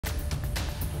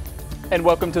And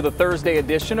welcome to the Thursday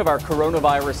edition of our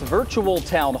coronavirus virtual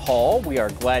town hall. We are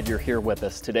glad you're here with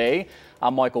us today.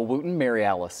 I'm Michael Wooten. Mary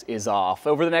Alice is off.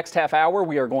 Over the next half hour,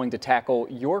 we are going to tackle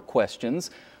your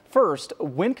questions. First,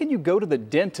 when can you go to the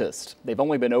dentist? They've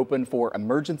only been open for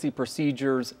emergency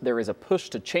procedures. There is a push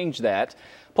to change that.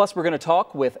 Plus, we're going to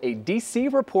talk with a D.C.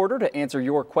 reporter to answer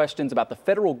your questions about the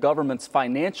federal government's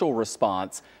financial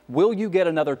response. Will you get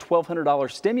another $1,200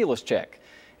 stimulus check?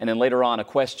 And then later on, a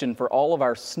question for all of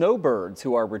our snowbirds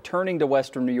who are returning to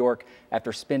Western New York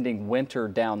after spending winter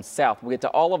down south. We'll get to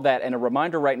all of that, and a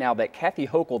reminder right now that Kathy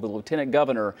Hochul, the Lieutenant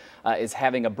Governor, is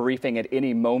having a briefing at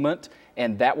any moment,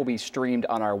 and that will be streamed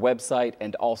on our website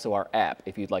and also our app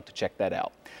if you'd like to check that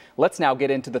out. Let's now get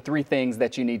into the three things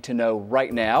that you need to know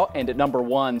right now. And at number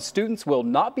one, students will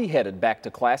not be headed back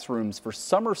to classrooms for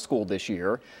summer school this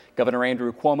year. Governor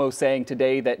Andrew Cuomo saying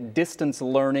today that distance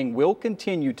learning will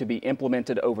continue to be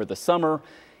implemented over the summer.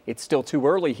 It's still too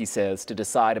early, he says, to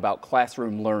decide about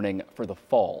classroom learning for the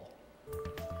fall.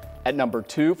 At number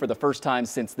two, for the first time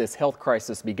since this health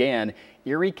crisis began,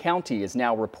 Erie County is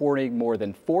now reporting more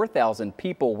than 4,000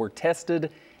 people were tested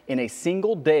in a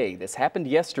single day. This happened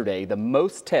yesterday, the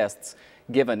most tests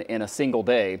given in a single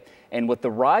day. And with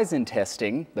the rise in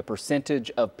testing, the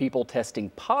percentage of people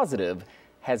testing positive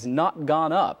has not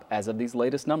gone up as of these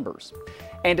latest numbers.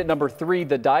 And at number three,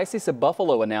 the Diocese of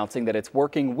Buffalo announcing that it's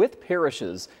working with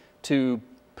parishes to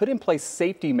put in place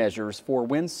safety measures for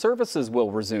when services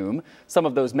will resume. Some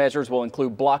of those measures will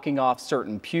include blocking off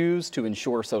certain pews to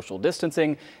ensure social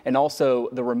distancing, and also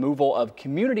the removal of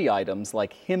community items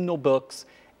like hymnal books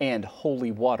and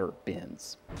holy water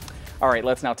bins. All right,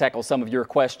 let's now tackle some of your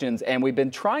questions, and we've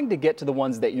been trying to get to the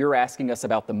ones that you're asking us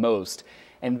about the most,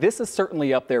 and this is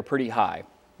certainly up there pretty high.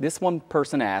 This one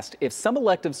person asked, if some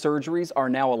elective surgeries are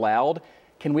now allowed,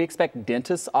 can we expect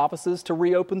dentists' offices to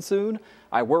reopen soon?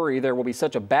 I worry there will be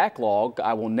such a backlog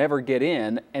I will never get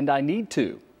in, and I need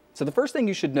to. So the first thing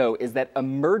you should know is that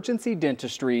emergency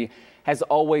dentistry has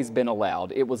always been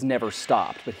allowed. It was never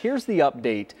stopped. But here's the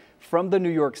update from the New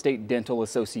York State Dental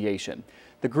Association.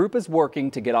 The group is working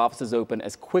to get offices open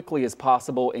as quickly as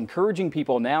possible, encouraging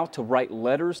people now to write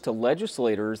letters to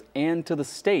legislators and to the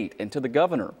state and to the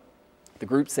governor. The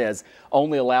group says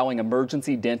only allowing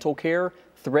emergency dental care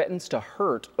threatens to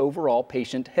hurt overall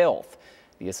patient health.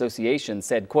 The association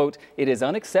said, quote, "It is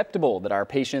unacceptable that our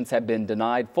patients have been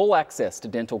denied full access to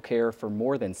dental care for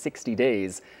more than 60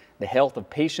 days. The health of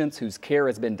patients whose care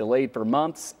has been delayed for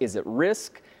months is at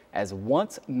risk, as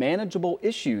once manageable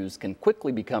issues can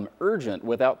quickly become urgent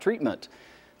without treatment."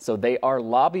 So they are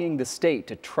lobbying the state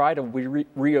to try to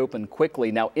reopen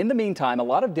quickly. Now, in the meantime, a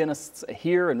lot of dentists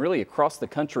here and really across the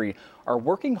country are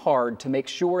working hard to make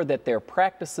sure that their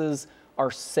practices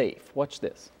are safe. Watch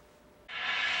this.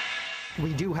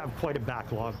 We do have quite a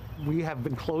backlog. We have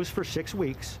been closed for 6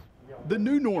 weeks. The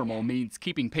new normal means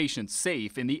keeping patients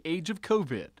safe in the age of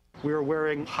COVID. We are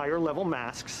wearing higher level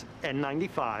masks,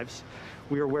 N95s.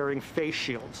 We are wearing face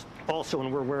shields also,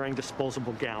 and we're wearing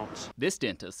disposable gowns. This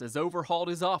dentist has overhauled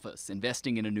his office,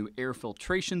 investing in a new air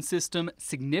filtration system,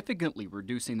 significantly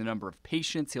reducing the number of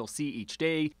patients he'll see each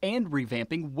day, and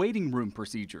revamping waiting room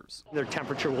procedures. Their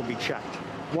temperature will be checked.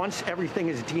 Once everything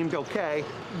is deemed okay,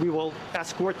 we will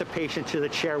escort the patient to the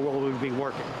chair where we will be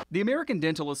working. The American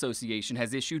Dental Association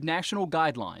has issued national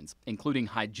guidelines, including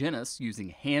hygienists using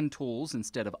hand tools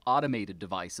instead of automated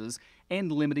devices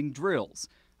and limiting drills.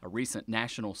 A recent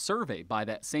national survey by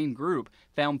that same group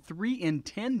found 3 in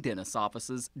 10 dentist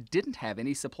offices didn't have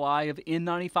any supply of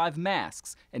N95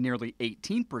 masks, and nearly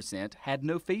 18% had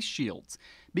no face shields.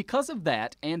 Because of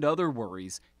that and other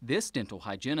worries, this dental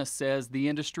hygienist says the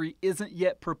industry isn't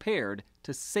yet prepared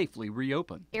to safely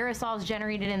reopen. Aerosols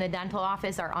generated in the dental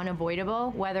office are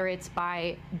unavoidable, whether it's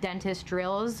by dentist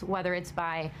drills, whether it's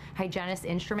by hygienist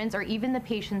instruments, or even the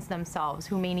patients themselves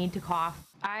who may need to cough.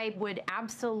 I would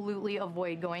absolutely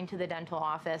avoid going to the dental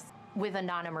office with a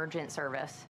non-emergent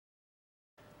service.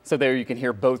 So there you can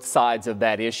hear both sides of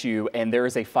that issue, and there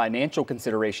is a financial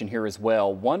consideration here as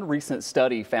well. One recent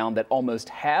study found that almost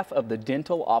half of the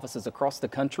dental offices across the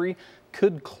country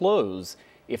could close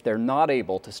if they're not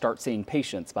able to start seeing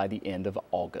patients by the end of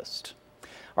August.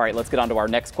 All right, let's get on to our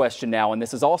next question now, and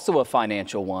this is also a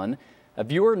financial one. A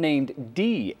viewer named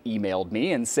D emailed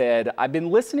me and said, "I've been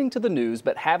listening to the news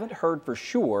but haven't heard for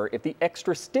sure if the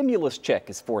extra stimulus check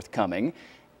is forthcoming,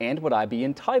 and would I be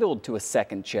entitled to a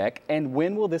second check, and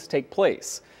when will this take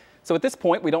place?" So at this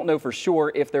point, we don't know for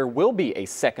sure if there will be a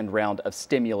second round of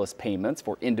stimulus payments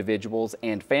for individuals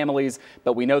and families,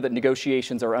 but we know that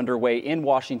negotiations are underway in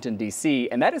Washington, D.C.,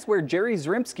 and that is where Jerry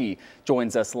Zrimsky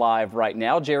joins us live right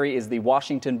now. Jerry is the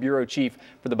Washington bureau chief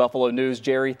for the Buffalo News.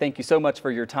 Jerry, thank you so much for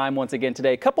your time once again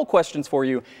today. A couple questions for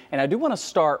you, and I do want to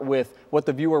start with what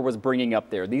the viewer was bringing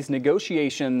up there. These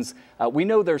negotiations, we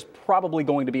know there's probably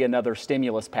going to be another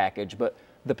stimulus package, but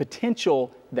the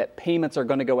potential that payments are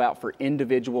going to go out for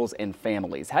individuals and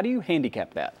families. How do you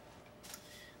handicap that?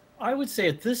 I would say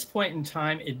at this point in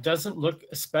time, it doesn't look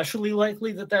especially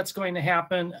likely that that's going to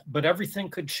happen, but everything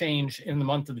could change in the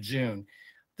month of June.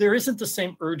 There isn't the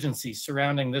same urgency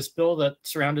surrounding this bill that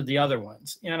surrounded the other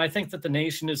ones. And I think that the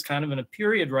nation is kind of in a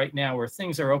period right now where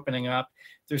things are opening up.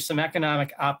 There's some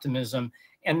economic optimism,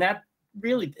 and that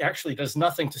really actually does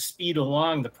nothing to speed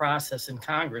along the process in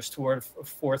Congress toward a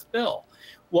fourth bill.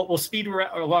 What will speed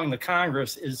along the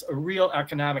Congress is a real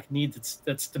economic need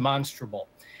that's demonstrable.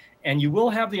 And you will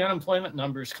have the unemployment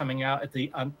numbers coming out at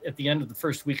the end of the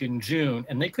first week in June,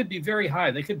 and they could be very high.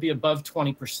 They could be above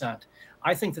 20%.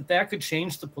 I think that could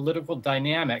change the political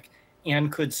dynamic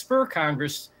and could spur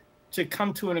Congress to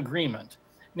come to an agreement.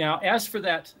 Now, as for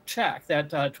that check, that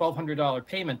 $1,200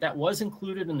 payment, that was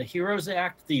included in the HEROES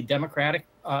Act, the Democratic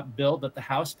bill that the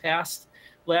House passed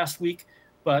last week,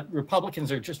 but Republicans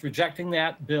are just rejecting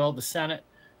that bill. The Senate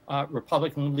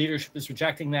Republican leadership is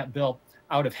rejecting that bill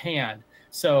out of hand.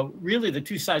 So really, the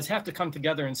two sides have to come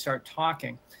together and start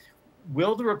talking.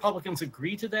 Will the Republicans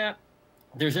agree to that?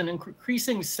 There's an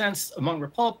increasing sense among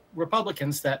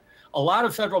Republicans that a lot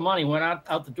of federal money went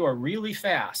out the door really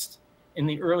fast in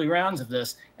the early rounds of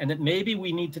this, and that maybe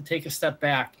we need to take a step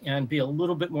back and be a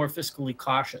little bit more fiscally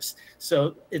cautious.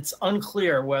 So it's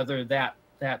unclear whether that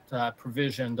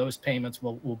provision, those payments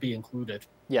will be included.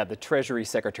 Yeah, the Treasury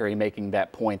Secretary making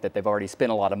that point that they've already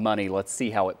spent a lot of money. Let's see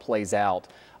how it plays out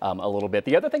a little bit.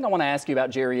 The other thing I want to ask you about,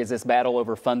 Jerry, is this battle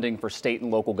over funding for state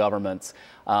and local governments.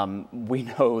 We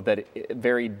know that a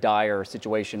very dire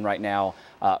situation right now,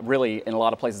 really in a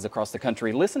lot of places across the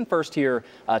country. Listen first here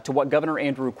to what Governor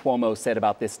Andrew Cuomo said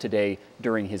about this today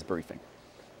during his briefing.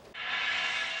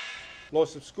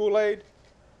 Loss of school aid,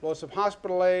 loss of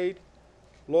hospital aid,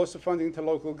 loss of funding to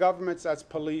local governments, that's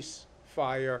police,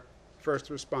 fire, first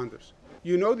responders.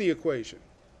 You know the equation.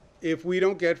 If we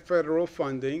don't get federal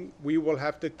funding, we will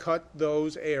have to cut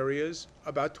those areas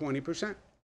about 20%.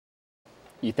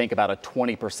 You think about a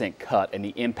 20% cut and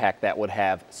the impact that would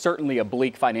have. Certainly a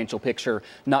bleak financial picture,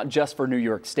 not just for New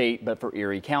York State, but for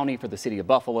Erie County, for the city of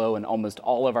Buffalo, and almost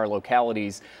all of our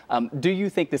localities. Do you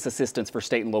think this assistance for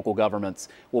state and local governments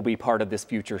will be part of this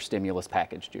future stimulus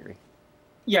package, Jerry?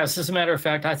 Yes, as a matter of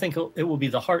fact, I think it will be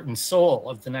the heart and soul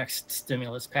of the next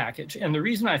stimulus package. And the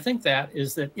reason I think that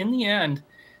is that in the end,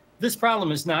 this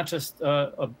problem is not just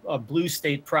a blue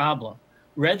state problem.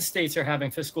 Red states are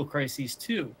having fiscal crises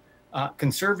too.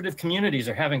 Conservative communities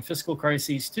are having fiscal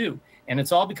crises too. And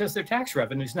it's all because their tax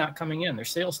revenue is not coming in, their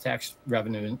sales tax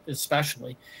revenue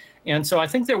especially. And so I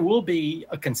think there will be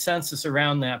a consensus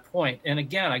around that point. And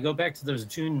again, I go back to those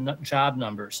June job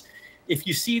numbers. If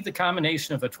you see the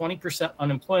combination of a 20%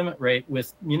 unemployment rate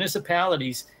with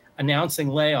municipalities announcing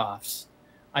layoffs,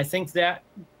 I think that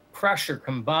pressure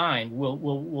combined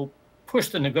will push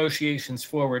the negotiations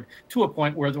forward to a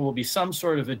point where there will be some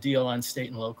sort of a deal on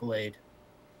state and local aid.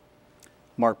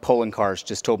 Mark Polenkars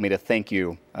just told me to thank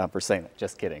you for saying that.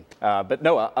 Just kidding. But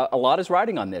no, a lot is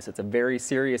riding on this. It's a very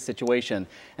serious situation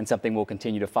and something we'll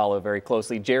continue to follow very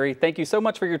closely. Jerry, thank you so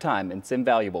much for your time. It's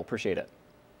invaluable. Appreciate it.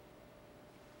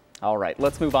 All right,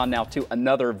 let's move on now to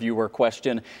another viewer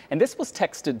question. And this was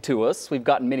texted to us. We've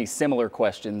gotten many similar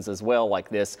questions as well like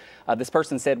this. This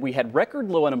person said, we had record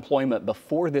low unemployment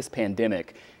before this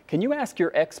pandemic. Can you ask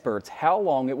your experts how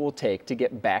long it will take to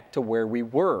get back to where we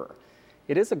were?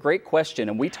 It is a great question,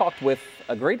 and we talked with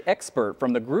a great expert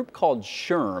from the group called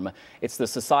SHRM. It's the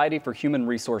Society for Human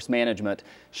Resource Management.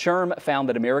 SHRM found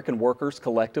that American workers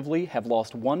collectively have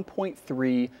lost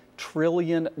 $1.3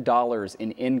 trillion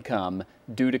in income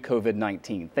due to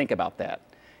COVID-19. Think about that.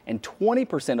 And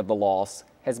 20% of the loss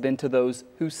has been to those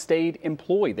who stayed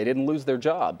employed. They didn't lose their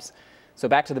jobs. So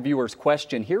back to the viewer's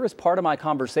question, here is part of my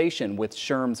conversation with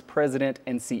SHRM's president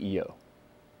and CEO.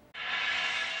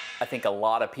 I think a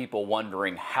lot of people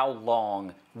wondering, how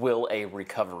long will a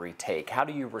recovery take? How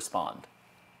do you respond?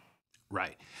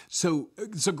 Right. So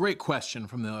it's a great question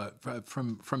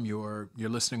from your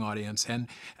listening audience, and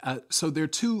so there are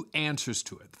two answers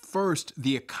to it. First,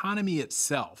 the economy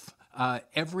itself.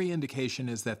 Every indication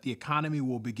is that the economy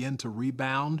will begin to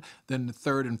rebound in the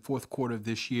third and fourth quarter of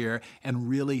this year and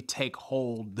really take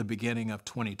hold the beginning of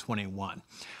 2021.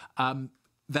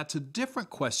 That's a different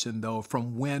question, though,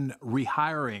 from when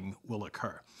rehiring will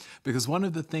occur. Because one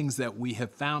of the things that we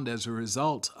have found as a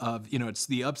result of, it's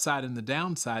the upside and the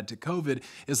downside to COVID,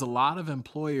 is a lot of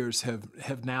employers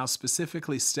have now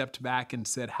specifically stepped back and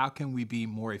said, how can we be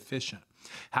more efficient?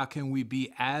 How can we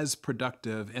be as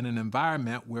productive in an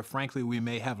environment where, frankly, we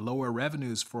may have lower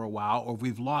revenues for a while or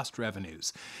we've lost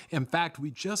revenues? In fact,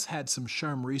 we just had some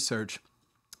SHRM research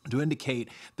to indicate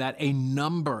that a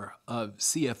number of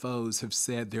CFOs have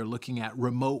said they're looking at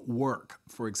remote work,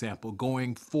 for example,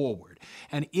 going forward.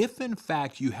 And if, in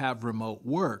fact, you have remote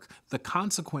work, the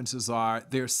consequences are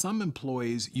there's some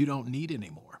employees you don't need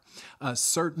anymore.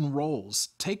 Certain roles.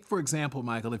 Take, for example,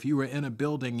 Michael, if you were in a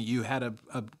building, you had a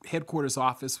headquarters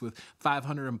office with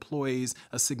 500 employees,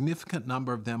 a significant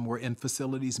number of them were in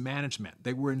facilities management.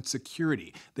 They were in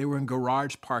security. They were in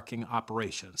garage parking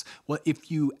operations. Well, if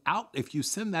you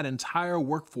send that entire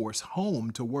workforce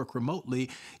home to work remotely,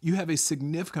 you have a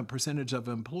significant percentage of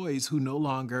employees who no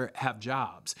longer have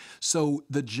jobs. So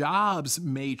the jobs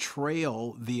may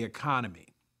trail the economy.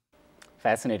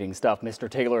 Fascinating stuff. Mr.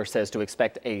 Taylor says to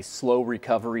expect a slow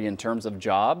recovery in terms of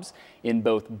jobs in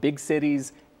both big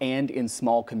cities and in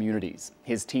small communities.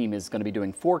 His team is going to be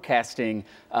doing forecasting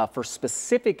for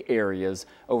specific areas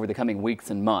over the coming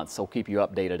weeks and months. So we'll keep you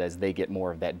updated as they get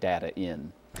more of that data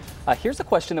in. Here's a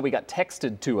question that we got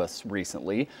texted to us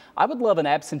recently. I would love an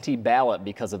absentee ballot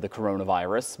because of the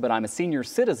coronavirus, but I'm a senior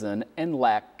citizen and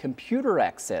lack computer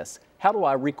access. How do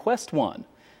I request one?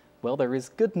 Well, there is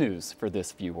good news for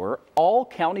this viewer. All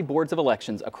county boards of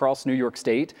elections across New York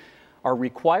State are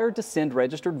required to send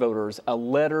registered voters a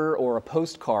letter or a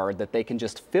postcard that they can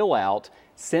just fill out,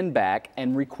 send back,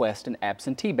 and request an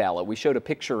absentee ballot. We showed a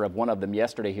picture of one of them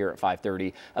yesterday here at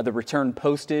 5:30. The return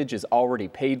postage is already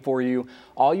paid for you.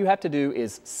 All you have to do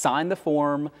is sign the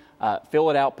form, fill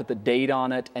it out, put the date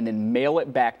on it, and then mail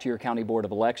it back to your county board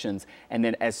of elections. And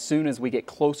then as soon as we get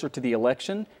closer to the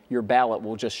election, your ballot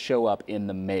will just show up in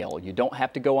the mail. You don't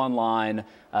have to go online.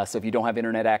 So if you don't have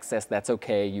internet access, that's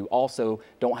okay. You also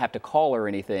don't have to call or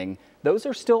anything. Those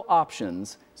are still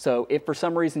options. So if for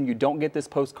some reason you don't get this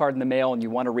postcard in the mail and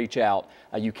you want to reach out,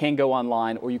 you can go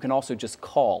online, or you can also just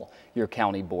call your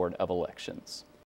county board of elections.